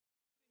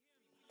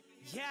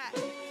Yeah,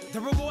 the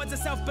rewards of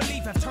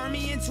self-belief have turned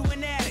me into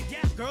an addict.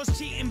 Yeah, girls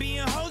cheating, being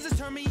hoes has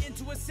turned me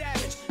into a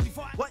savage.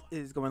 What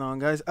is going on,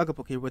 guys?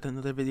 Igopoker here with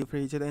another video for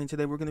you today, and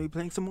today we're going to be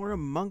playing some more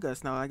Among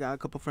Us. Now, I got a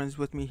couple friends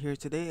with me here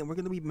today, and we're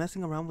going to be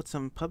messing around with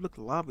some public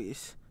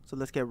lobbies. So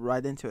let's get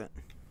right into it.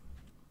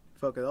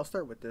 Fuck it, I'll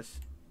start with this,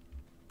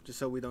 just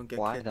so we don't get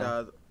kicked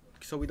out.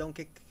 So we don't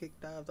get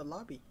kicked out of the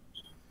lobby.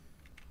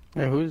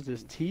 Hey, who's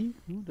this T?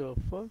 Who the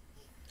fuck?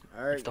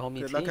 All right,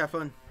 good luck, have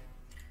fun.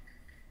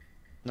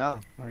 No.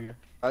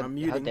 I'm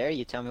muting. How dare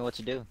you tell me what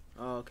to do?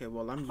 Oh, okay,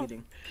 well, I'm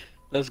muting.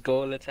 Let's go,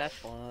 let's have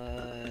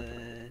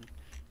fun.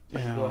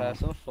 Let's go have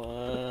some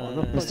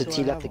fun. Mr.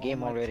 T left the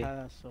game already.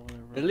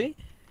 Really?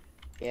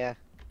 Yeah.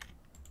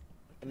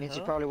 It means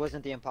he probably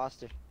wasn't the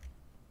imposter.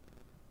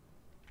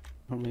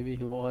 Or maybe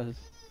he was.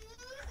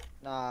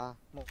 Nah,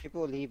 most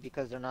people leave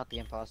because they're not the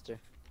imposter.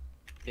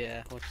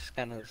 Yeah, which is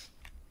kind of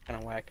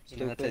whack. You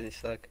know, that's why they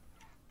suck.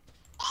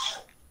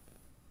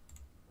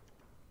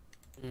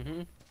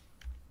 Mhm.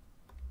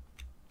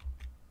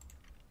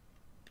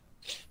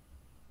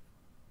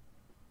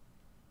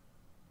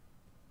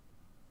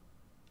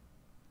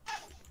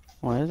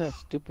 Why is that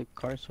stupid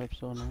card swipe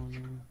so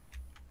annoying?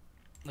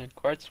 Like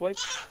card swipe?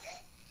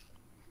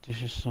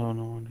 This is so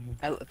annoying, dude.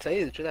 I'll tell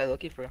you the truth, I was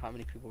looking for how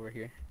many people were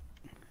here.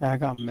 I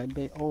got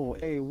medbay. Oh,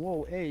 hey,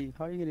 whoa, hey,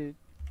 how you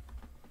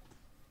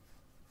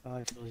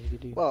gonna...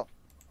 Well,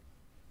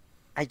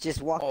 I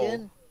just walked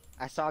in,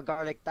 I saw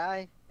Garlic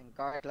die, and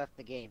Garlic left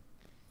the game.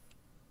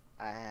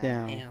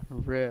 Damn,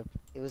 rip.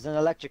 It was an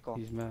electrical.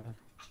 He's mad.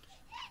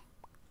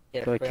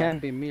 Yeah, So it can't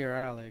be me or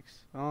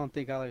Alex. I don't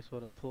think Alex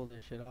would have pulled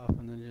this shit off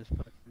and then just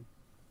fucking...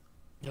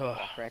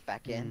 Walk right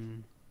back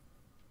in.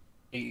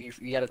 You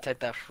gotta type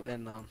that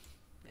in, there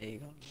you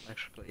go,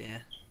 electrical, yeah.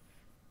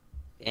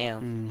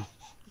 Damn.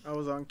 I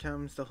was on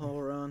cams the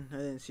whole run, I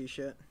didn't see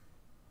shit.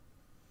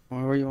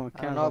 Where were you on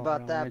cams? I don't know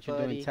about that,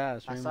 buddy.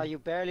 Tasks, I saw you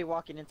barely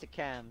walking into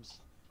cams.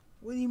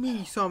 What do you mean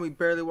you saw me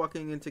barely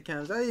walking into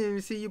cams? I didn't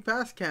even see you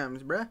past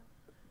cams, bruh.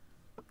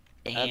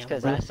 Damn. That's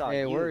because I saw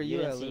you. Where are you you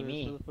didn't at, see Lewis?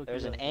 me.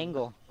 There's an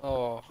angle.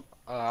 Oh,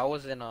 I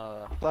was in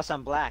Plus,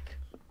 I'm black.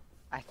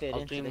 I fit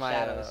into doing the my,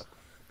 shadows.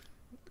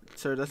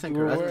 Sir, that's I was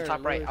incorrect. in the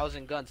top right, I was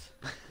in guns.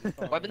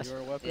 Oh, Weapons? you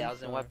were weapons? Yeah, I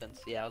was in weapons.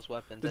 Yeah, I was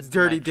weapons. It's That's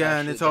Dirty my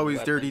Dan, trash it's shooting always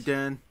Dirty weapons.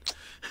 Dan.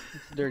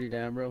 It's Dirty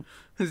Dan, bro.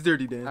 It's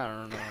Dirty Dan. I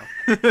don't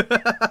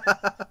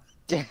know.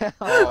 Damn.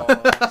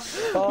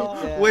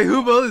 Oh, wait,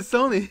 who voted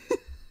Sony?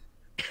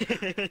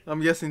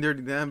 I'm guessing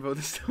Dirty Dan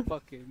voted Sony.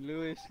 Fucking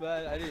Lewis,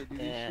 man. I didn't do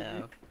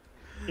Damn.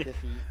 this shit.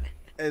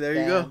 Hey, there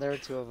you go. There were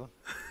two of them.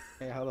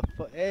 Hey, how the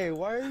fuck? Hey,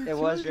 why are you It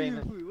was choosing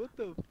Raymond. me? What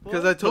the fuck?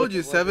 Because I told you,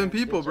 It was 7 Raymond.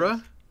 people, Good bro.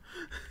 choice.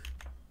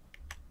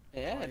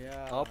 Yeah. Oh,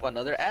 yeah. Oh,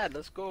 another ad.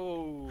 Let's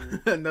go.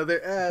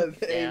 Another ad.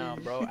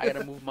 Damn, bro. I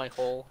gotta move my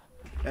hole.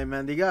 Hey,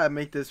 man, they gotta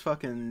make this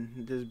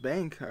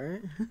bank,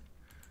 alright?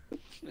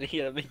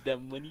 You gotta make that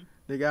money.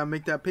 They gotta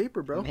make that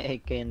paper, bro.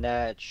 Making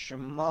that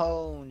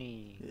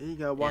shmoney. Yeah, you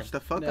gotta watch the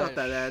fuck out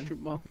that ad.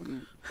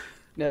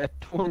 That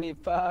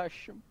 25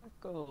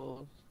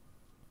 shmokos.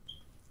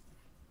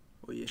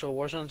 Oh, yeah. So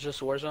Warzone's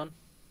just Warzone?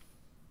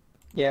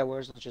 Yeah,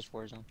 Warzone, just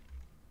Warzone.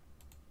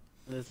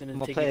 I'm I'm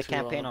gonna play the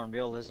campaign on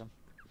realism.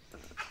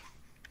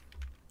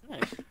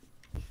 Nice.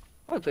 I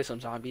wanna play some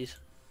zombies.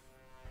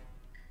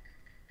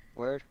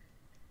 Word?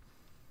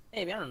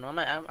 Maybe, I don't know.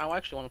 I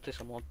actually wanna play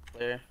some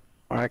multiplayer.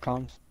 Alright,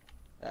 comms.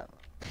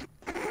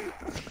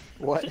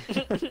 What?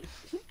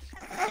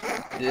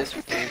 This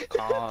fool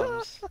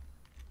comms.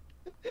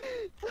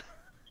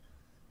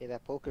 Hey,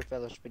 that poker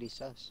fella's pretty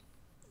sus.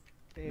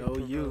 No,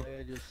 you.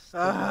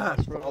 Ah,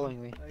 He's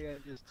following me. I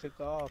just took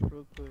off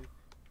real quick.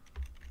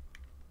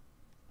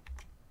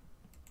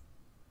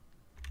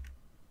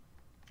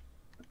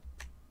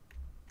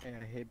 Hey,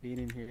 I hate being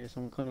in here.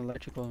 Someone couldn't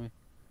electrical me.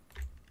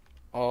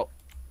 Oh,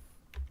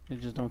 They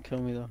just don't kill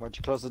me though. Why'd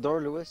you close the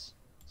door, Lewis?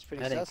 It's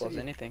pretty I didn't sus of close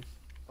you. anything.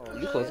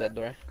 You closed that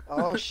door.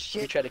 Oh You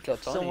shit! tried to kill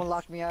Tony. Someone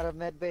locked me out of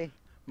medbay.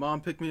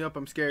 Mom, pick me up,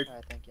 I'm scared.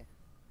 Alright, thank you.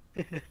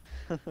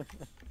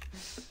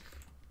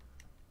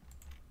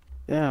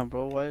 Damn,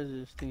 bro, why is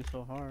this thing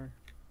so hard?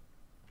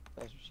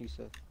 That's what she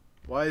said.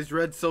 Why is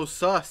Red so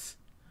sus?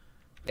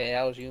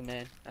 Yeah, that was you,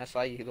 man. I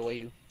saw you the way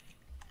you.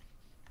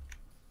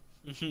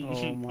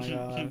 Oh my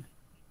god.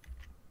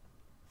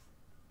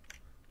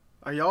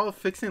 Are y'all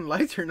fixing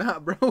lights or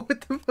not, bro?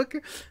 What the fuck?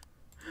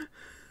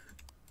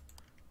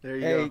 There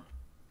you go.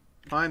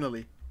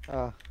 Finally.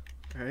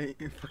 Alright,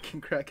 you fucking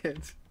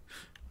crackheads.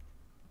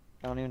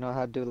 I don't even know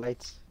how to do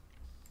lights.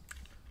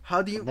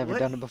 How do you... I've never what?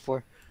 done it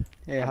before.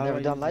 Hey, I've how never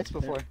are done you? lights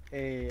before.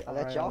 Hey, I'll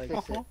let y'all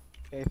fix it.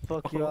 Hey,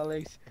 fuck you,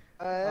 Alex.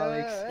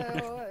 Alex.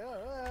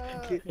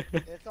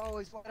 It's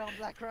always white on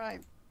black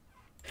crime.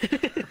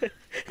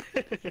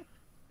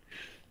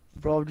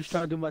 Bro, I'm just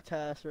trying to do my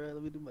task, right?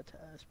 Let me do my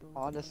task, bro.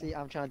 Honestly,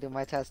 I'm trying to do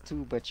my task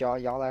too, but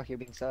y'all out here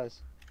being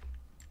sus.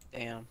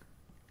 Damn.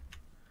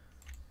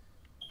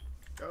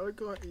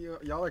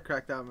 Y'all are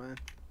cracked out, man.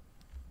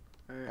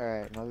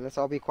 Alright, now let's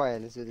all be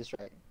quiet. Let's do this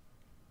right.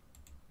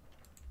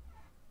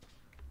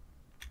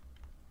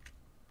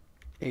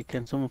 Hey,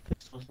 can someone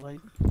fix those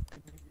lights?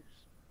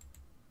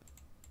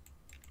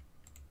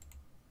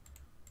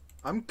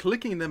 I'm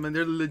clicking them and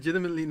they're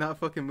legitimately not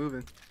fucking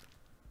moving.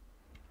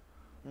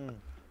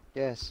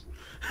 Yes.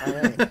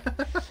 Alright.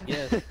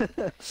 Yes.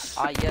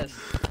 Yes.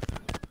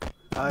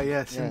 Ah,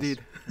 yes, Yes. indeed.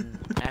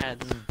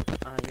 Ads.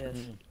 Yes.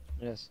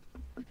 Yes.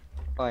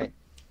 Alright.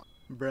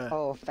 Bruh.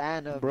 Oh,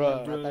 fan of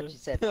Bruh. Beam. I thought you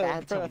said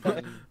Phantom Bruh.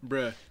 Beam.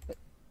 Bruh.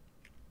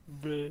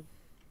 Bruh.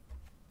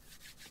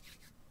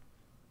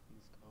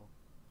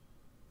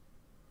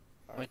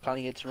 I'm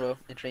calling it Ro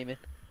and Raymond.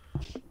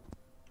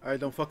 Alright,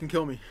 don't fucking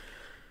kill me.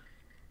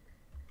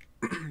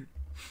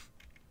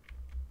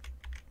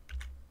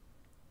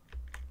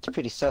 It's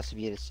pretty sus of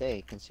you to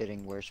say,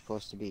 considering we're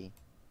supposed to be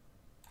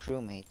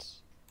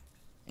crewmates.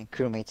 And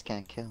crewmates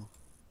can't kill.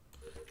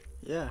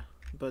 Yeah,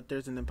 but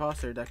there's an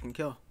imposter that can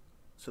kill.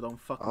 So don't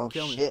fucking Oh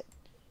kill me. shit.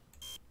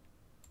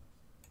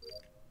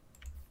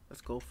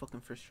 Let's go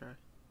fucking first try.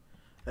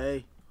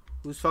 Hey,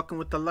 who's fucking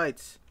with the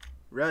lights?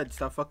 Red,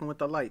 stop fucking with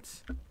the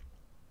lights.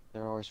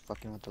 They're always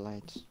fucking with the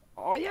lights.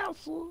 Oh yeah,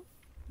 fool.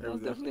 There That's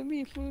we go. definitely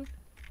me, fool.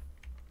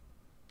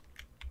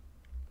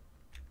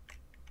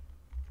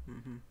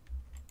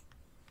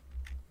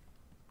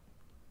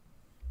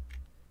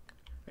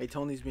 Hey,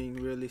 Tony's being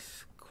really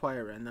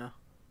quiet right now.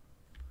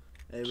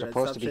 Hey, Red,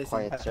 Supposed stop to be chasing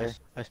quiet, me. sir.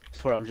 I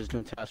swear I'm just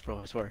doing tasks, bro.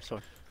 I swear.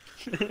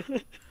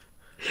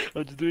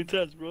 I'm just doing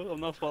tests, bro. I'm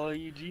not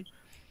following you, G.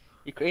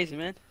 You're crazy,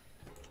 man.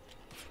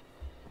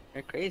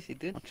 You're crazy,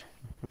 dude. I'm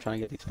trying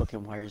to get these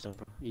fucking wires up,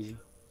 bro. Easy.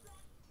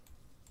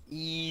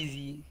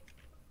 Easy.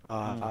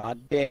 Ah,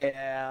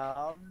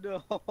 damn.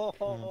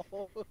 No.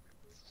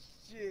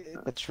 Shit.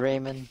 It's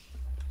Raymond.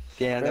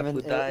 Damn, that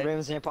Raymond fool died.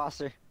 Raymond's the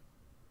imposter.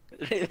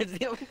 Raymond's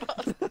the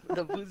imposter.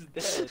 The fool's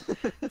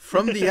dead.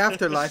 From the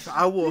afterlife,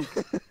 I will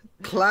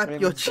clap your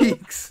Raymond's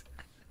cheeks.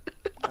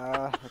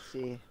 Let's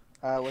see.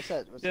 What's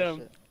that? What's Yeah. that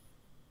shit?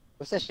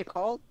 What's that shit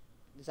called?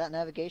 Is that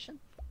navigation?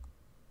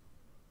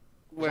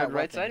 Or is Where, that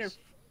right side or weapons?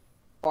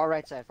 Far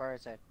right side, far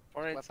right side.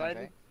 far right Weapons, side?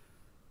 right?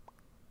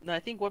 No, I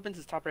think weapons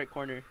is top right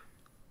corner.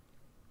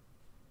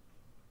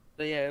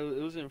 But yeah,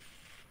 it was in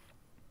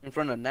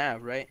front of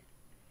nav, right?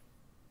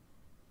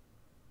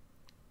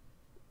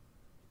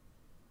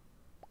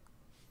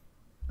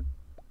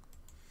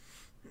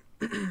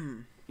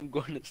 I'm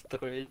going to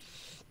storage.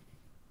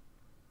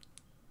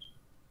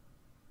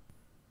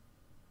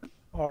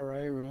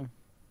 Alright, bro.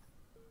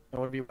 That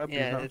would be weapons,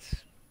 Yeah, huh? it's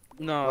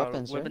no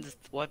Weapons, right?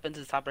 weapons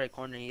is top right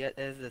corner. Yeah,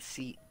 there's a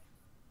seat,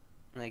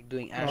 like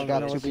doing Oh, action. got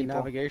that two would be people.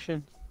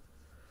 navigation.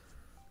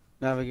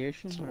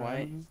 Navigation? It's or white.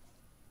 anything?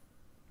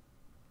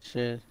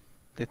 Shit.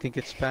 They think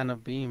it's span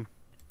of beam.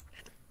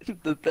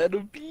 The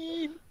pedal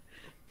beam.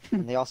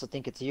 And they also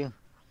think it's you.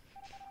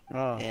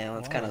 Oh, Yeah,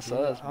 that's wow, kind of dude,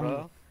 sus,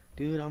 bro.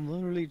 Dude, I'm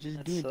literally just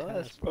That's doing sus,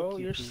 tasks. bro. Fuck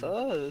you, You're dude.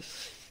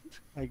 sus.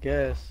 I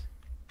guess.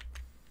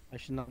 I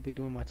should not be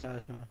doing my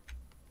task now.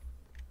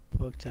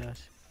 Fuck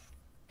task.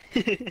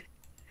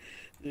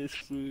 This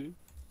food.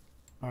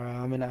 Alright,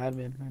 I'm in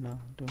admin right now.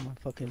 Doing my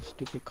fucking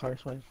stupid car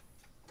swipe.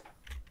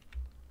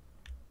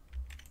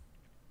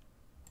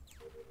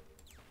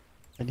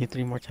 I need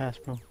 3 more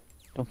tasks, bro.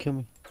 Don't kill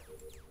me.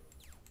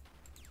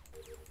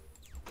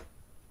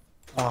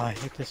 Oh, I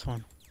hate this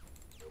one.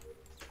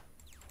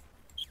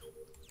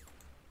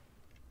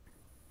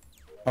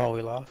 Oh,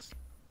 we lost?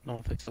 No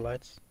one fixed the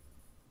lights?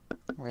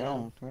 We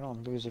Yeah.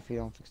 don't lose if we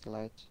don't fix the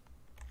lights.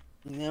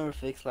 You never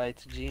fix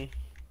lights, G.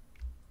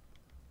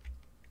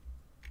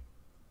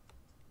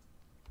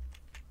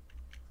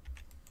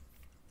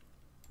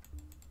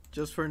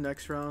 Just for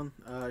next round,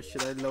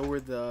 should I lower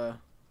the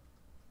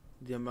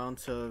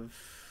amount of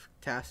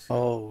tasks?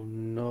 Oh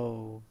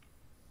no.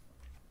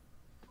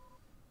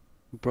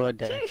 Bro,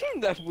 dead.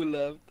 That fool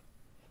left.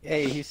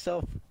 Hey, he's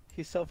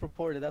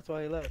self-reported, that's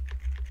why he left.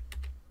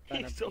 Sign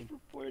He up, team.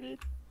 self-reported.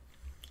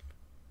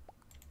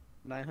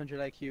 900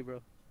 IQ,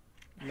 bro.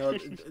 No,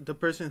 the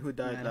person who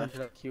died 900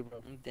 left. IQ,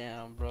 bro.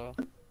 Damn, bro.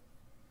 Yeah,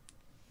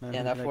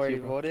 900 that fool already IQ,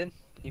 bro. voted.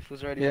 He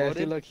was already Yeah,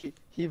 see, voted. look,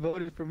 he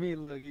voted for me.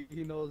 Look,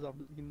 he knows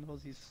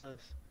he's sus.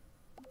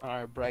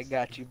 Alright, bro, I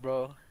got you,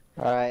 bro.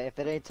 Alright, if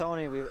it ain't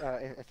Tony,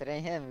 if it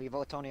ain't him, we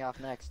vote Tony off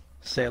next.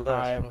 Say less,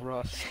 Alright,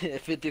 bro. bro.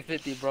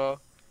 50-50, bro.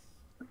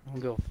 I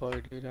don't give a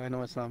fuck, dude. I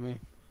know it's not me.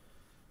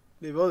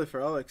 They voted for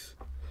Alex.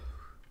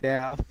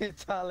 Damn,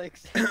 it's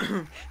Alex.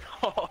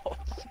 Oh,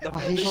 that Oh,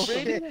 fool's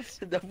shit.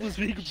 brain. That fool's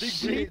big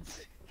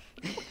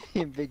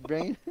brain. Big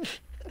brain.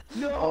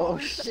 No, Oh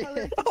it's shit.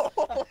 Alex.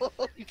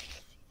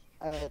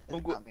 It's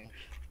I'm go- not me.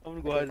 I'm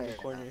gonna go ahead in the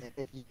corner.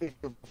 If you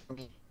vote for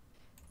me,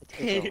 it's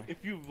over. If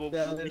you vote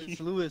Yeah, for me, it's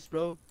Lewis,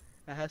 bro.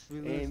 It has to be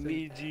Lewis. ain't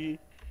me, G.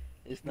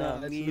 It's Nah,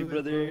 not it's me, Lewis,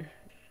 brother. bro.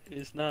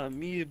 It's not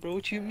me, bro.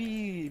 What you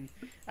mean?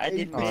 I Hey,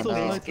 didn't oh, make no.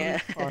 no Oh,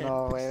 scam. Oh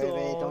no! Wait!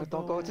 So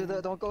Don't go to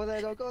the. Don't go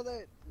there! Don't go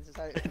there!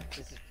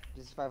 This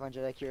is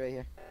 500 IQ right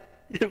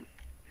here.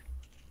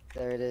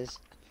 There it is.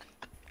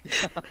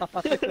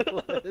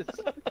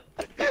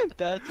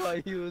 That's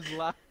why he was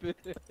laughing.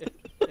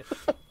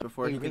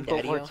 Before You he can can,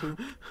 vote Daddy-o. for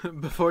two.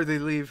 before they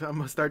leave, I'm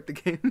gonna start the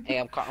game Hey,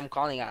 I'm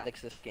calling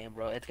Alex this game,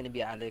 bro. It's gonna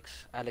be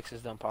Alex. Alex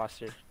is the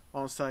imposter.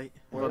 on site.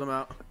 Word. Vote them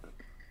out.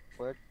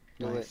 Do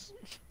Nice.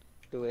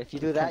 Do it. If you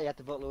do that, you have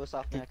to vote Lewis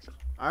off next.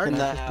 Alright,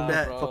 Nah, Nah,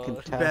 bet. bro. fucking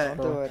Bet. task, Don't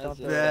bro. do it. Don't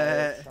do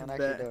Bet. it. Don't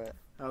actually Bet. do it.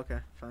 Okay,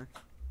 fine.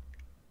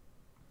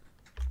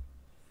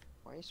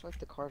 Why you swipe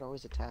the card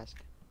always a task?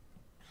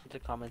 It's a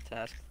common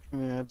task.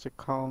 Yeah, it's a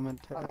common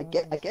task. I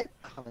get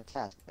common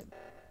task.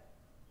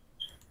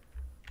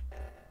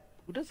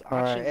 Who does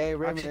Alright, oxygen, hey,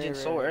 Raymond, oxygen hey,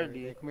 so Ray,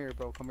 early? Ray, come here,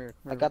 bro. Come here.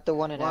 Come I here. got the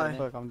one in Why? admin.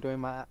 Look, I'm doing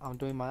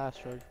my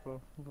asteroids,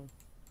 bro. Look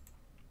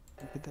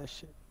at that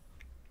shit.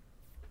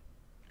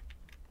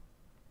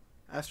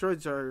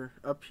 Asteroids are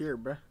up here,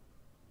 bruh.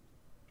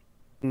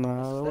 Nah,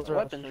 That's those are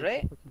weapons, asteroids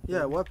right? fucking Yeah,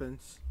 here.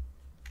 weapons.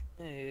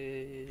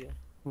 Yeah.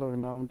 Look,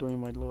 now I'm doing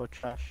my little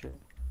trash shit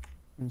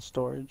in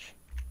storage.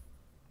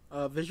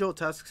 Visual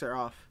tasks are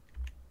off.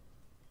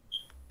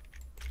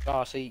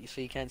 Oh, so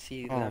you can't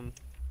see Oh. them.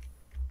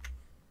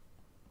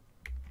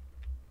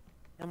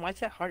 And why is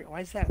that hard? Why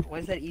is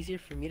that easier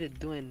for me to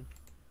do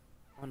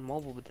on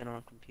mobile but then on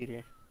a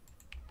computer?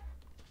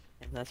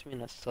 And that's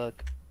mean I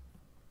suck.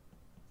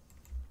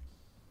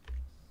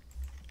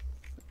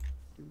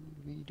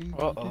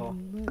 Uh-oh.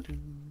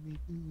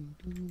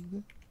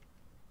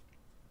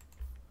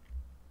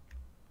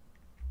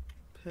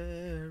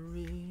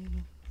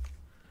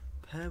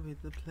 Perry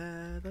the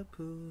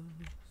platypus.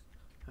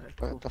 Alright,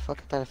 cool. What the fuck?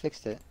 I thought I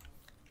fixed it.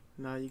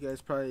 Now you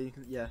guys probably,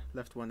 yeah,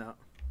 left one out.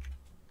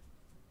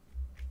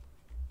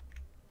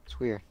 It's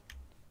weird.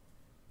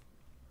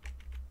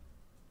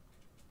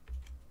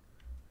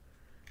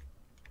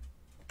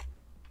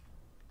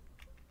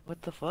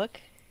 What the fuck?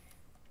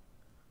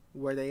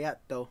 Where they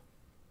at, though?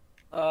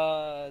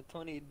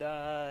 Tony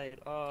died.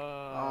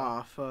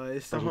 Ah, fuck.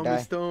 It's the Where'd he homie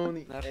die?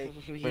 Stoney. Hey,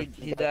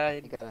 he You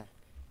died. got a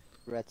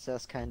red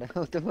sus kind of.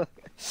 What the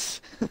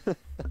fuck?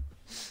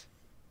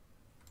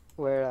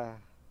 Where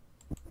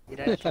He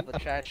died on top of a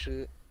trash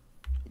chute.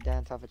 he died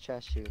on top of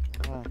trash chute.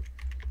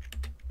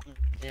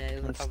 Yeah, he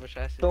was on top of a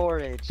trash chute.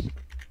 Storage.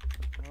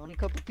 The only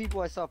couple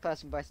people I saw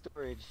passing by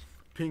storage.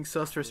 Pink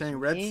sus for saying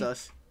red Me?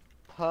 sus.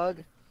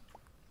 Pug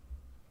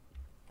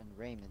and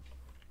Raymond.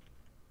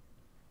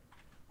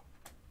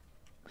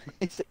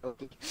 He said,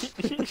 okay.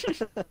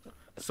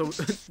 So,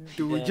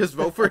 do we Yeah. just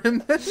vote for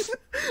him then?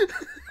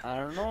 I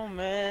don't know,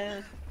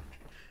 man.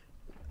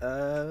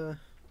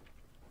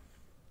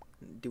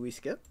 Do we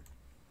skip?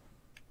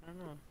 I don't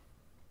know.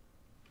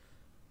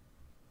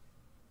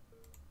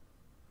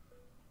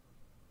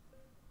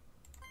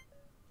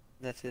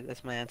 That's it.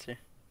 That's my answer.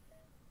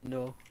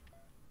 No,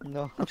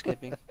 No. I'm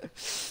skipping.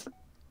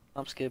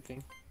 I'm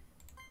skipping.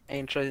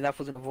 Ain't trusting that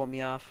fool's gonna vote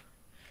me off.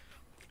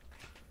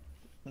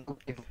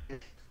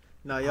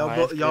 No, y'all, Oh,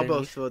 that's y'all good.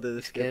 both voted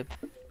to skip.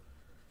 Skip.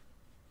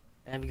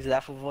 And because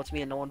that fool votes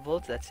me and no one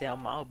votes, that's it.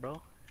 I'm out,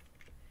 bro.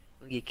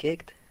 I'll get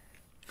kicked.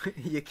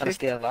 You Gotta kicked?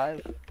 stay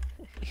alive.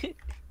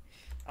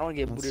 I wanna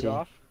get Let's booted see.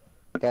 off.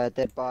 Got a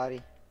dead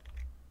body.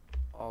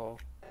 Oh.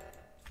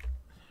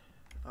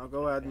 I'll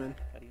go admin.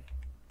 How do you-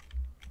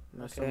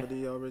 Unless Okay.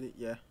 somebody already,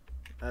 yeah.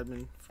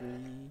 Admin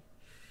free.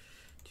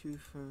 2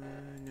 4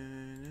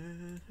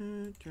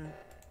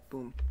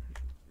 boom.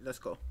 Let's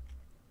go.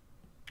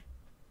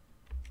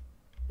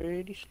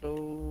 Pretty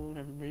slow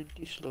and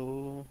really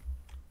slow.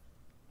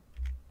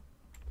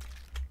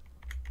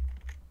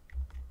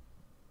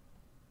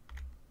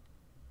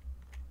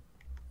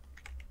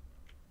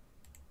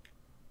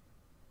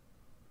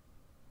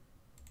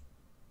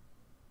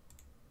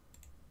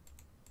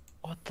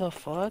 What the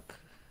fuck?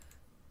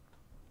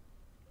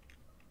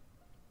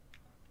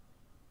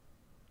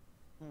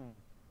 Hmm. Man,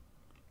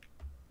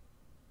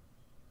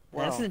 this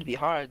Wow. is gonna be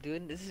hard,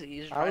 dude. This is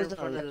you're I right was in in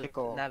front of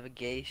electrical. the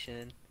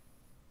navigation.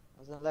 I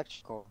was in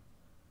electrical.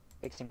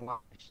 Fixing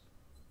wires.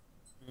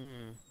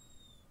 Mm.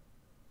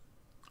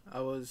 I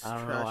was I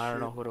don't trash know. I don't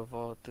shit. know who to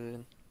vote,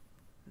 dude.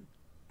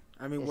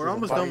 I mean, This we're is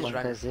almost done important with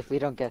right. because if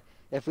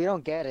we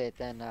don't get it,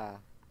 then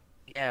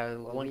Yeah,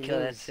 Well, one we kill.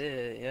 lose. That's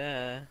it.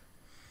 Yeah.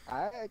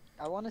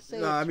 I want to say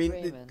No, it's I mean,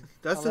 Raymond,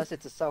 that's the unless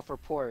it's a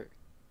self-report.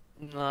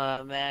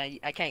 Nah, man.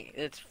 I can't.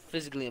 It's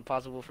physically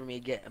impossible for me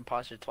to get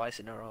imposter twice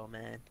in a row,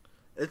 man.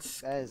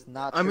 it's. That is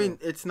not I true. mean,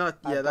 it's not.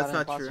 Yeah, I've that's gotten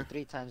not imposter true.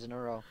 3 times in a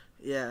row.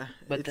 Yeah.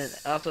 But then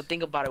it's- also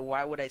think about it.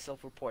 Why would I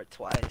self-report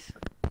twice?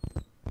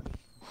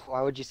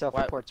 Why would you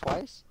self-report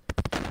twice?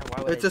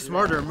 Why would It's I a do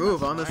smarter that?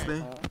 move, I'm not honestly.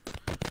 smart.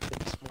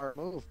 It's a smart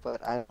move,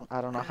 but I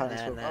don't know how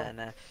this would go.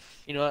 Nah.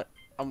 You know what?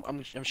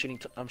 I'm shooting.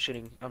 I'm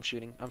shooting.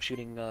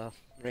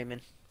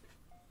 Raymond.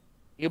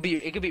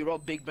 It could be real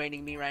big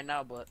braining me right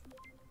now, but.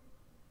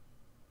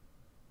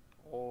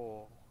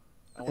 Oh.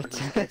 I wonder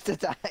who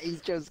skipped. He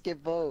chose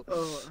skip vote.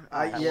 Oh,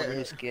 I wonder yeah.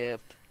 who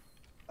skipped.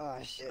 Oh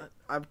shit.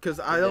 Because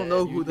I don't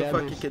know who the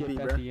fuck it could be,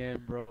 at bro. the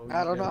end, bro.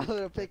 I don't know who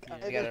to pick.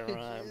 You You gotta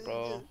run,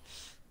 bro.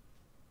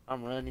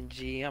 I'm running,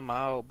 G. I'm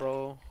out,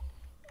 bro.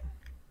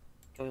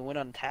 Can we win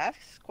on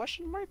tasks?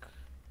 Question mark.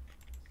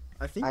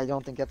 I think. I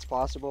don't think that's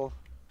possible.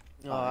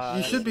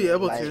 You should be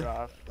able to.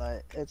 Off.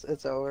 Like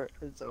it's over.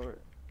 It's over.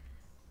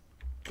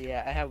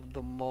 Yeah, I have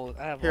the most.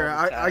 I have Here,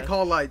 all the I tasks.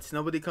 call lights.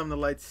 Nobody come to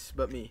lights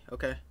but me,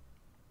 okay?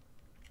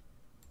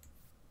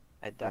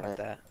 I doubt Alright.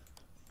 that.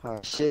 Oh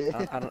shit.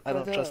 I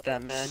don't trust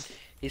that man.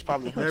 He's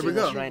probably There we hunting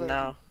go. us right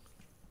now.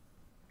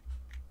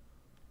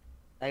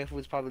 That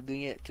fool's probably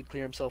doing it to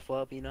clear himself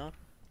up, you know?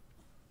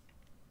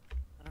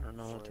 I don't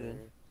know, dude.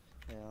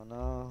 Hell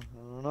no. I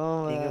don't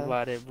know, Think man.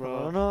 about it, I bro.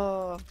 don't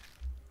know.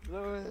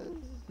 Lewis.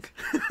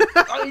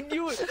 I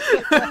knew it!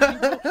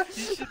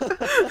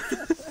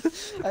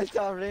 I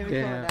saw Raymond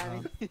coming Damn.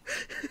 at me.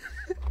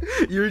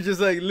 You were just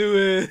like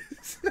Lewis.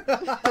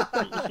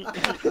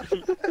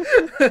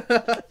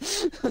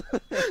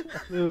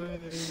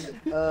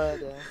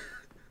 Damn.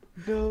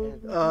 No.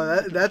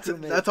 Oh,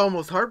 that's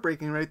almost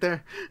heartbreaking right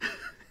there.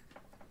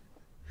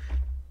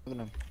 Look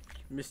at him.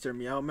 Mr.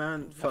 Meow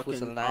Man, That was a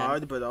fucking lamb.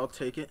 odd, but I'll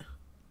take it.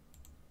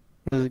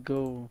 Let's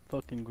go,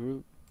 fucking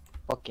group.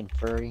 Fucking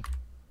furry.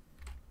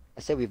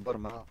 I said we vote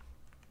him out.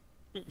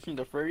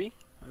 The furry?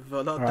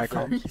 Vote out Alright, the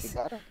calm. We furries.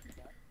 got him.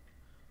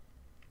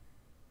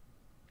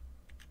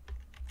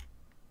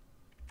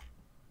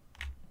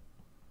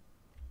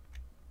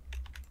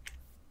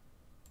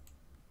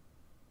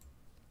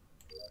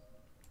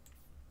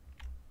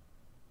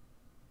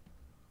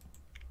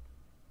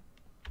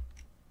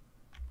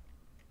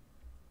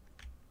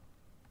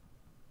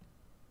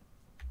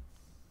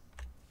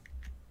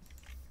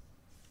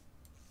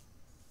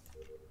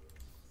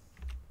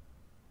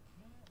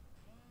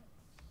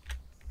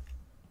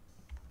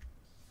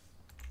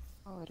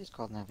 Oh, it is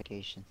called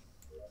navigation.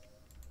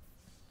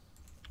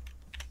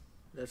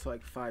 That's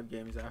like 5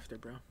 games after,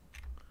 bro.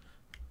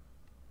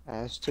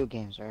 That's 2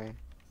 games, alright?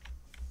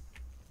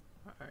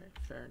 Alright,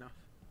 fair enough.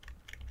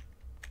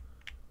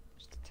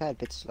 Just a tad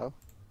bit slow.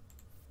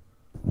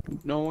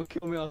 No one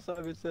kill me outside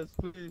of it says,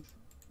 please.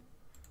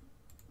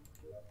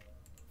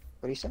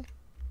 What do you say?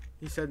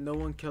 He said no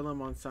one kill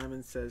him on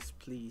Simon Says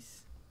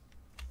Please.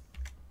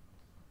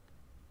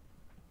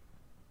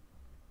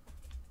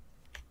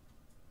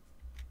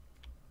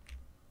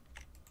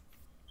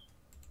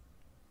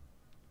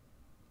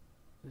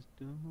 Just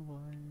doing the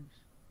wires.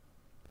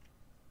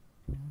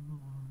 Doing the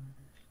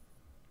wires.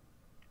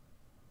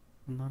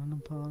 I'm not an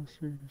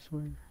imposter, I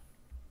swear.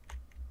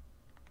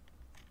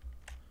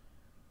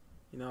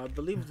 You know, I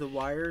believe the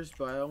wires,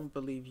 but I don't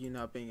believe you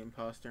not being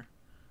imposter.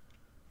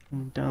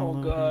 I'm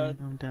downloading, God.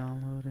 I'm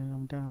downloading,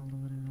 I'm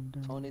downloading, I'm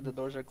downloading. Tony, the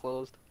doors are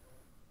closed.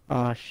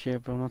 Oh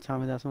shit, bro, don't tell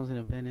me that someone's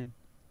invented.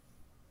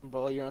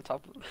 Bro, you're on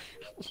top of.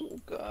 Oh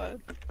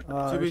god.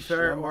 Oh, To be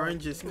fair, shit, I'm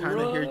Orange is kind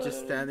of here just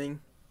Run. standing.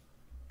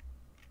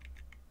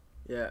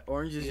 Yeah,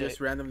 Orange is Yeah. just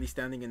randomly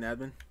standing in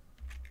admin.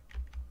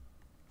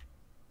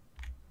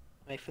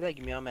 I feel like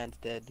Meow Man's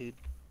dead, dude.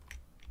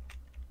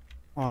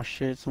 Oh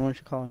shit, someone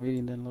should call a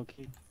meeting then, low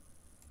key.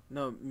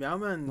 No,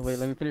 Meowman. Wait,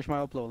 let me finish my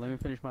upload.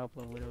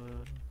 Wait.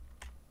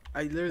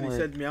 I literally Wait.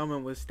 said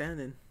Meowman was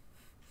standing.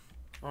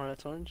 Oh,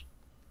 that's Orange?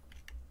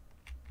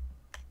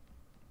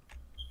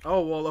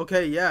 Oh, well,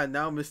 okay, yeah,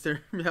 now Mr.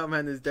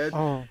 Meowman is dead.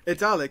 Oh,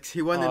 It's Alex,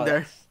 he won Oh, in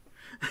there.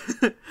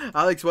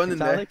 Alex won in it's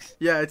there. Alex?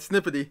 Yeah, it's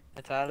Snippety.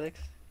 That's Alex?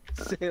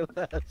 Say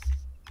less.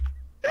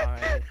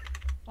 Alright.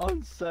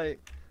 On site.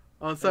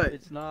 On If site.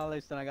 it's not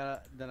Alex, then I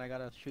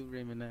gotta shoot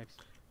Raymond next.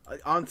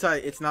 On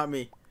site, it's not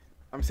me.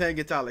 I'm saying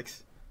it's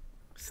Alex.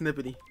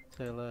 Snippety.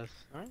 Say less.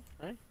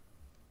 Alright.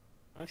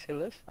 I say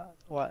this.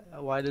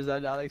 Why does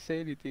that Alex say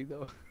anything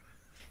though?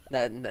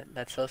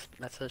 That's us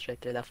right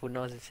there. That fool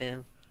knows it's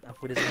him. That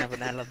fool doesn't have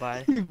an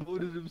alibi. He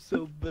voted him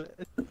so bad.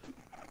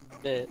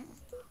 Bet.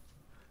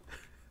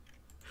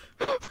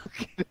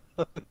 Fucking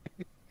Alex.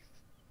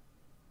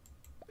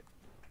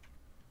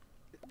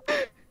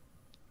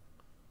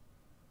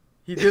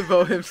 He did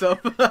vote himself.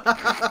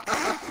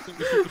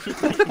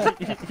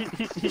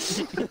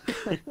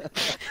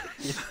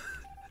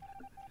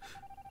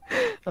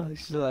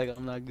 Alex is like,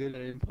 I'm not good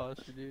at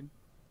imposter, dude.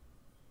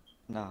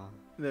 Nah,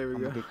 There we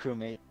I'm a go. good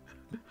crewmate.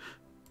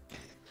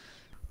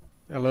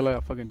 I look like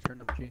a fucking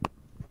turnip G.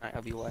 Alright,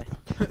 I'll be white.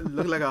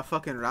 Look like a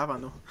fucking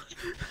Ravano.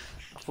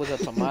 Fool's a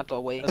tomato,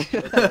 wait.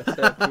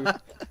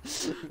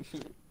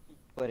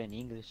 But in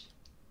English.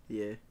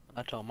 Yeah.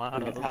 A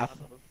tomato. A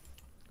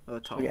Look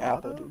at tomato.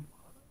 Apple, dude.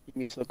 He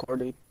needs the core,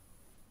 dude.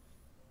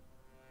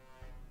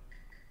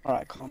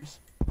 Alright, comms.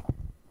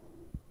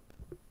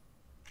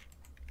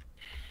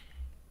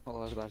 Oh,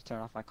 I was about to turn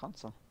off my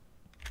console.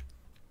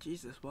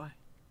 Jesus, why?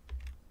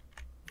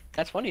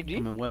 That's funny, I'm dude.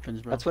 in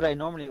weapons, bro. That's what I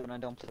normally do when I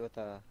don't play with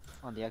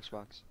on the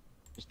Xbox.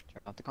 Just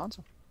turn off the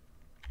console.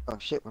 Oh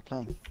shit, we're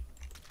playing.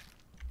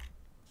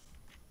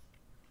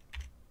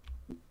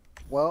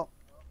 Well,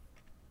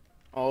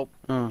 Oh,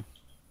 I'm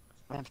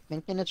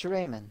thinking it's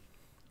Raymond.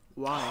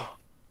 Why?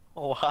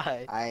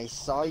 why? I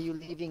saw you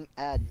leaving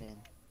admin.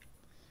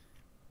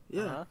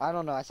 Yeah. Uh-huh. I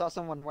don't know, I saw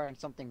someone wearing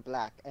something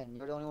black, and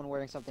you're the only one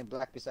wearing something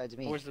black besides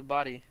me. Where's the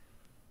body?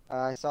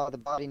 I saw the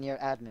body near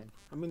admin.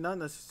 I mean, not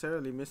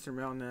necessarily Mr.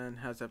 Meowman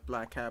has a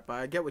black hat, but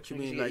I get what you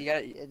mean. Like, Yeah,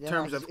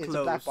 terms no, of it's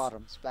black clothes.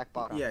 bottoms. Black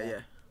bottom. yeah.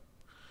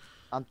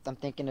 I'm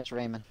thinking it's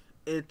Raymond.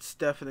 It's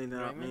definitely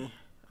not Raymond?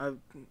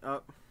 me.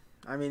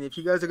 I mean, if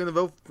you guys are gonna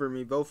vote for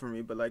me, vote for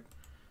me. But like,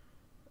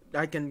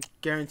 I can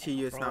guarantee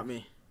you, it's Bro. not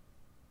me.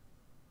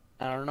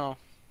 I don't know.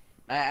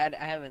 I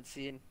haven't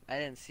seen. I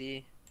didn't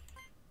see.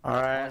 I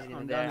Alright, wasn't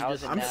even I'm there. done. I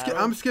was Just in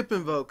I'm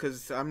skipping vote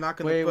because I'm not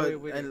gonna Wait,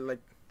 put wait. and like.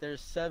 there's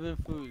 7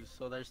 foods,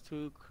 so there's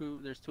 2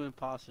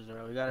 imposters,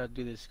 alright? We gotta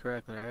do this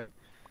correctly, right?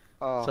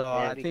 Oh, So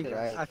yeah,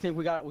 I think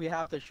we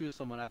have to shoot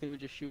someone. I think we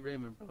just shoot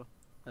Raymond, bro.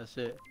 That's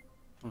it.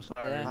 I'm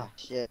sorry. Yeah. oh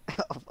shit.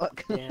 Oh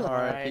fuck. Damn,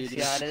 Alright, alright, dude. see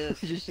how it is.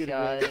 Just See shoot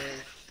how it him.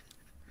 is.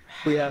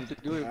 We have to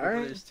do it, bro.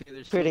 Alright. There's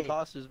 2 Pretty-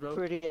 imposters, bro.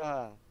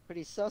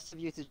 Pretty sus of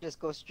you to just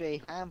go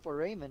straight ham for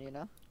Raymond, you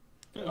know?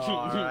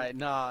 Alright,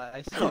 nah,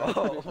 I see that.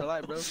 Crewmate for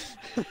life, bro.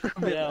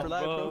 Crewmate Yeah, for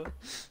life, bro.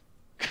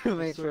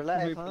 Crewmates for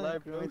life, Crewmate for huh?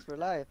 life, bro. Crewmates for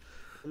life.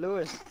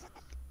 Lewis,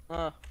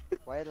 Huh?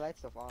 why are the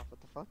lights off? What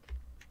the fuck?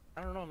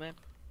 I don't know, man.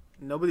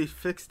 Nobody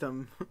fixed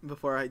them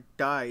before I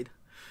died.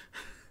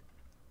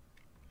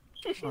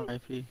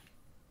 R.I.P.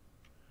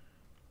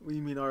 What do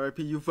you mean RIP?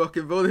 You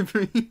fucking voted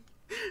for me.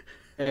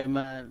 Hey,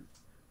 man.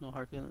 No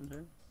hard feelings,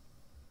 right?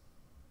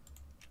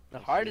 The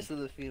hardest of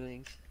the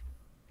feelings.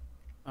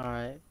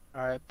 Alright,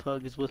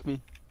 Pug is with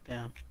me.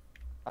 Damn.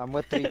 I'm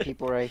with 3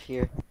 people right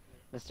here.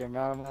 Mr.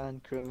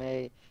 Merman,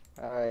 crewmate.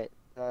 Alright,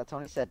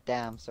 Tony said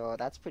damn, so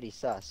that's pretty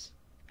sus.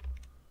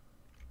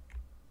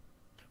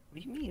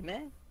 What do you mean,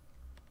 man?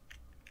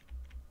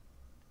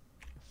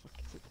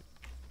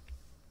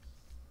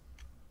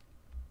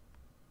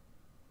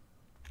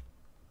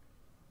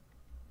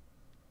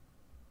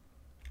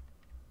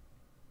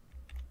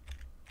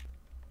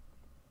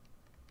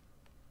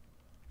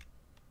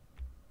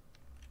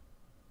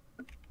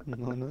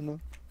 No.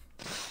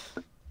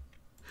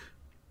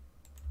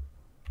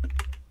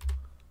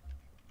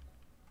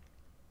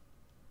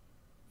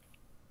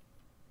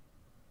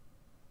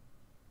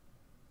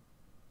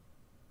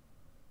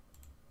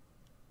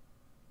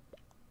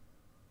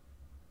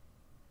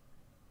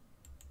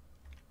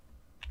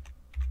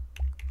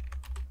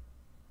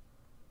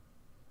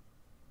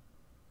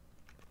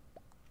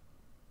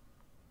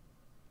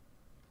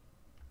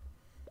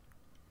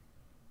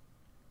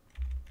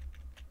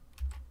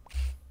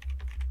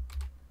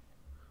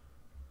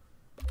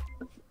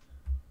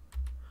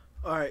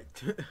 Alright.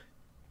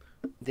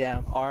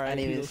 Damn. Alright,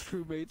 Anyways.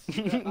 those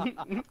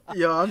crewmates.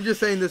 Yo, I'm just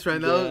saying this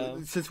right now. Yeah.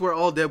 Since we're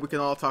all dead, we can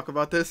all talk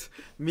about this.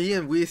 Me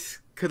and Whis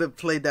could have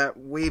played that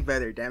way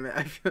better, damn it.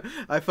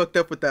 I fucked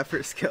up with that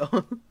first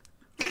kill.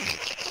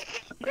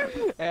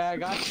 Hey, I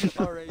got you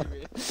already,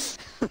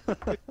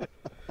 man.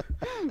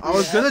 I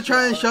was gonna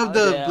try and shove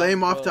the Yeah,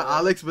 blame off bro, to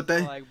Alex, but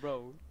then... Like,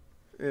 bro.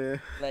 Yeah.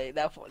 Like,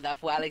 that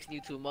fool Alex knew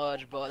too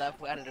much, bro. That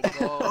fool had to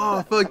go.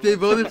 Oh, fuck, they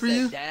voted for said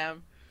you?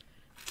 Damn.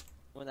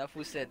 When that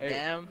fool said Hey.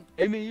 damn.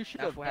 I mean, you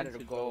should That have fool had to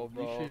vented, go,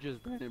 You bro. should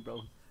just been it,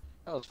 bro.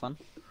 That was fun.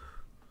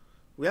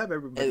 We have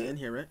everybody in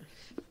here, right?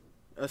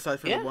 Aside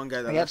from Yeah. the one guy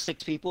that We have left.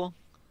 6 people.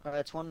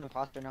 It's 1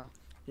 imposter now.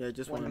 Yeah,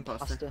 just one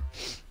imposter.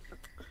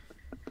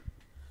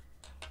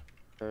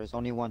 There's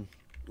only 1.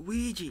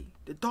 Luigi,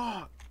 the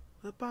dog.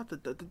 What about the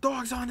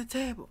dog's on the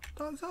table?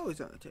 Dog's always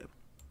on the table.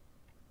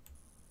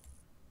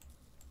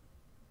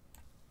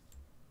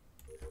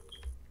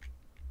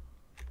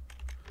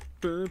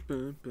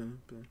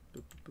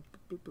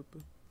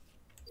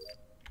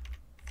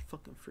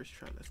 Fucking first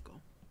try, let's go.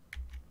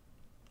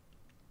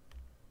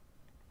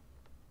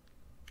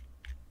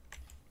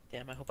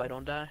 Damn, I hope I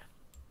don't die.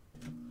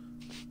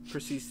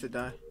 Proceeds to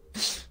die.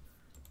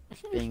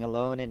 Being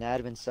alone in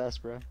admin sus,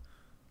 bro.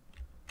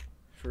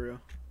 For real.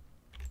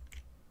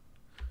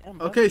 Damn,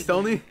 bro, Okay, you-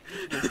 Stony.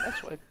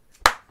 That's why.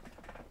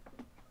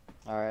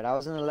 Alright, I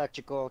was in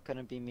electrical,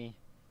 couldn't be me.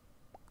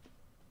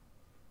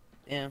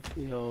 Damn.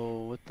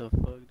 Yo, what the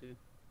fuck, dude?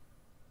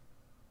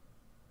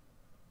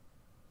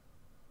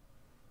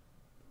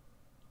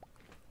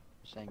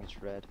 Saying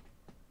it's red.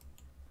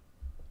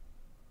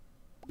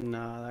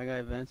 Nah, that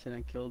guy vented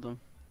and killed him.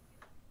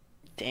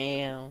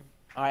 Damn.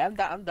 Alright,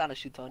 I'm down to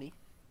shoot Tony.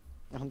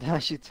 I'm down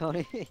to shoot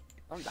Tony.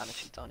 I'm down to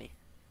shoot Tony.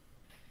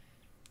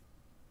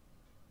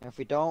 And if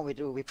we don't,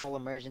 we pull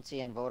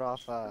emergency and vote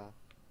off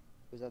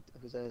who's that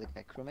other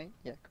guy? Crewmate?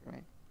 Yeah,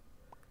 crewmate.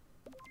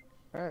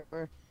 Alright,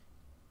 we're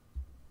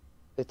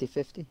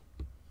 50-50.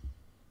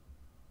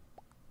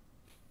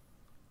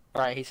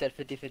 Alright, he said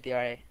 50-50,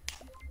 alright.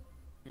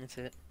 That's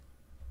it.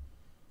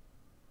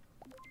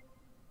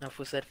 That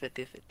fool said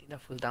 50-50.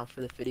 That fool's down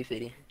for the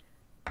 50-50.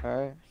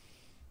 Alright.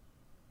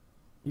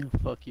 Yo,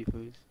 fuck you,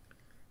 fools.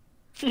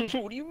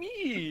 What do you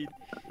mean?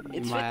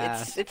 Eat my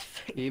ass. It's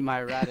Eat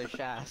my radish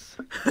ass.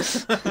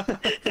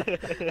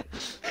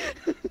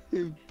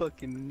 You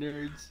fucking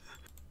nerds.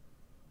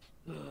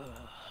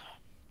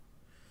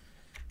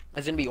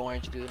 It's gonna be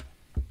orange, dude.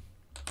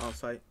 On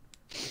site.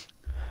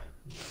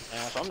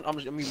 Yeah, so I'm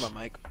just gonna mute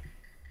my mic.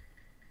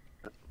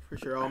 For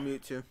sure, I'll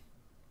mute too.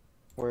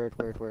 Word.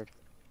 Alright.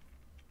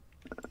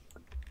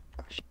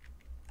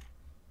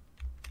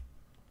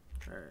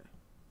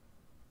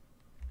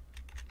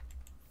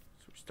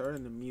 So we're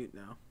starting to mute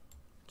now.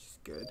 Which is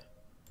good.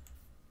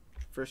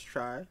 First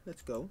try,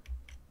 let's go.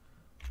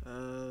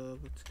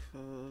 Let's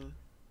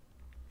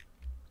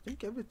I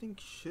think everything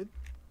should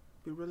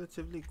be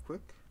relatively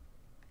quick.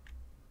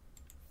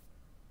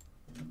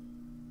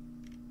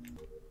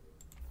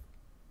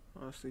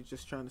 Honestly,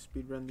 just trying to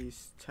speedrun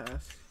these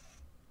tasks.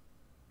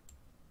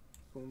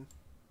 Boom,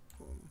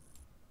 boom,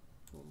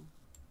 boom,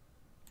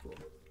 boom.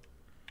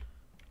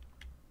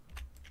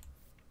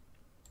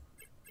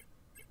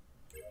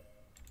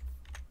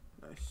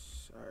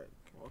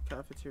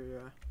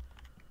 cafeteria.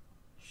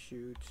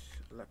 Shoot,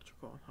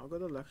 electrical. I'll go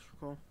to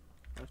electrical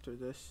after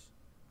this.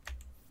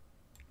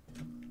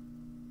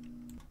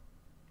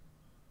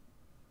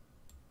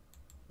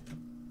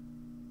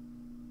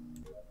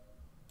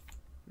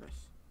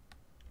 Nice.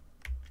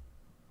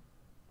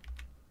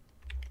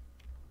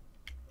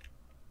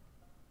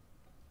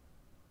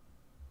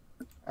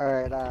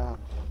 Alright, I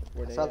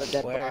Where saw they the at?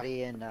 dead Where?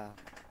 body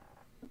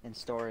in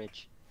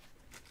storage.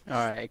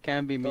 Alright, it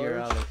can't be me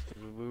or Storage? Alex.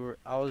 'Cause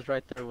I was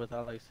right there with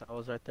Alex. I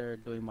was right there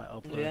doing my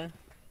upload. Yeah.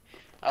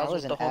 I I was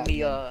was with the an homie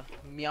admin.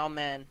 Meow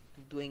Man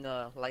doing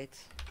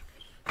lights.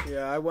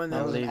 Yeah, I went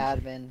I was an in. leave.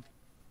 admin.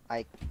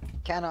 I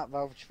cannot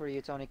vouch for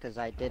you, Tony, because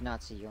I did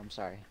not see you. I'm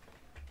sorry.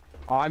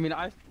 Oh, I mean,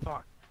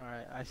 fuck.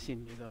 Alright, I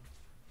seen you though.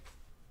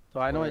 So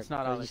I know Or- it's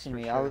not or you Alex. seen for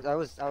me. sure.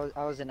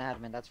 I was an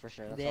admin. That's for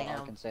sure. That's all I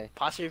Damn. can say.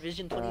 Imposter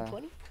Vision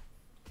 2020?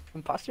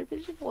 Imposter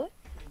Vision? What?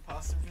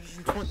 Imposter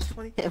Vision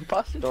 2020.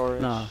 Imposter?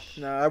 Storage. Nah.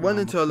 No, I went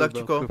I'm into a crew, bro,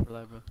 electrical. crew for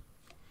life, bro.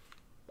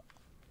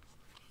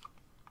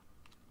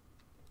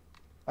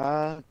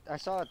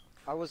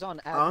 I was on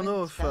admin I don't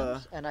know if,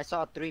 and I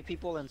saw 3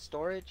 people in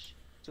storage,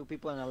 2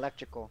 people in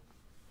electrical.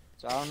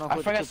 So I don't know I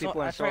who the 2 forgot,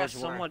 people in I forgot storage were.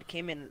 someone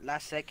came in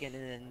last second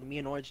and then me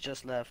and Orange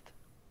just left.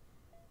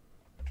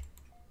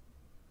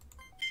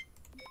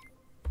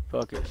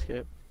 Fuck it,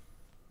 skip.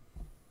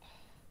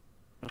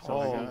 That's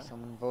all I Maybe got.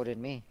 someone voted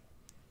me.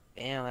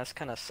 Damn, that's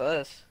kind of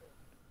sus.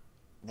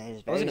 That is I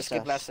was very gonna skip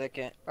sus. last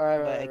second. Alright,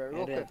 but right, I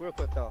right, didn't. real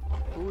quick though.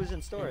 Who was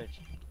in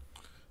storage?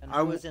 And I who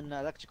w- was in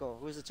electrical?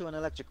 Who was the 2 in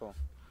electrical?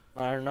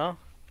 I don't know.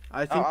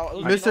 I think it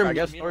was Mr. I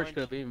guess Me and storage Orange.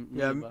 could be me,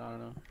 Yeah, but I don't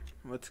know.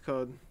 What's it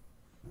called?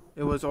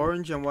 It was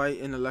orange and white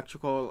in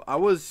electrical. I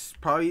was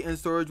probably in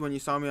storage when you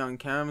saw me on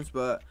cams,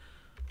 but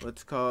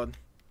what's it called?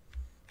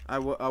 I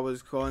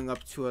was going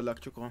up to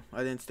electrical.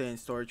 I didn't stay in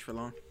storage for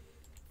long.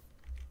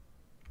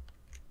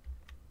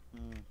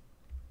 Hmm.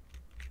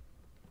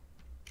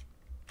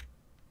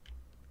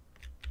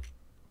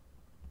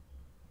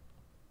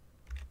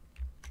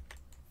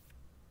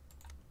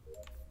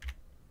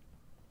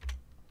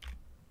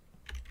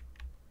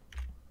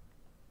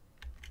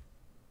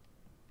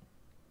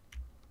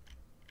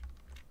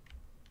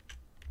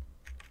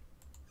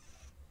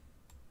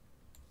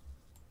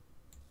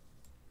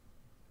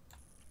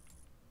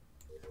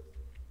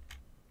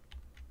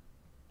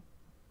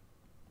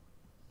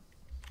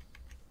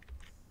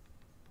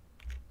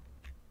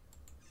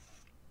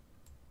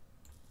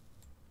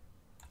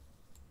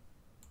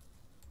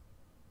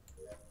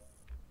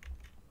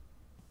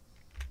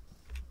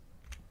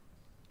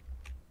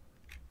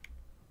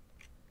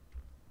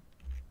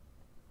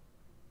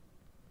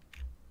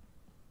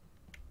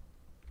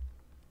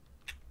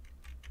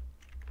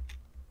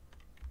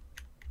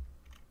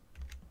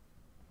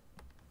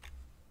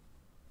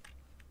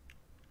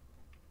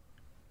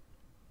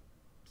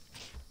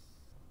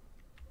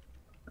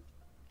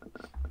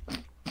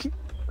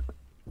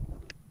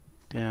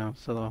 Damn,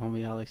 so the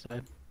homie Alex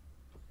died.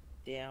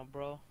 Damn,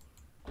 bro.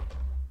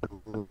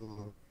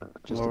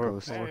 Just a Or-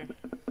 ghost. or-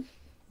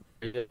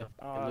 Yeah.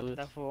 Oh,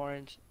 that for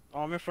Orange.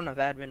 Oh, I'm in front of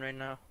admin right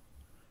now.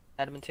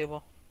 Admin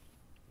table.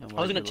 And I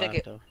was why'd gonna you check laugh,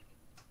 it. though?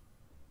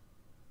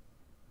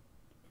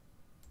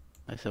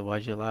 I said,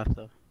 why'd you laugh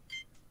though?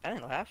 I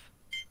didn't laugh.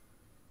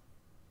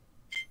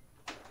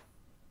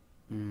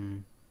 Hmm.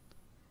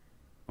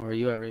 Where are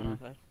you at, Raymond?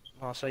 Okay.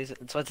 Oh, so it's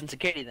in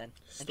security then.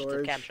 Entrance of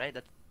Storage. camps, right?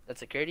 That's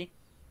security.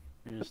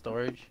 You're in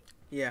storage?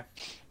 Yeah.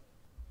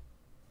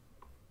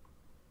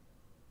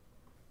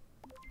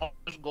 Oh,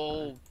 let's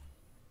go.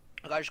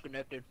 I got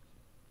disconnected.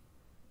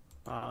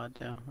 Ah,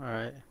 damn.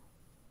 Alright.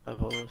 I've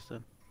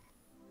hosted.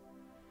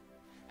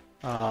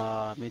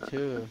 Me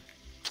too.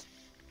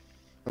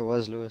 It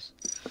was Lewis.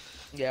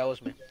 Yeah, it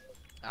was me.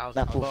 I was.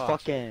 That fool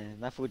boss.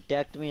 that fool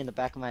decked me in the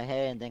back of my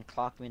head and then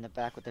clocked me in the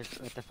back with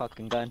the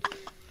fucking gun.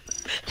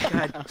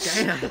 God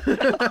damn.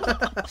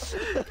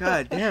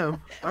 God damn.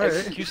 All right.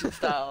 Execution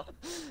style.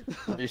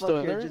 Are you still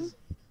in Fucker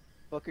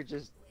there? Fucker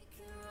just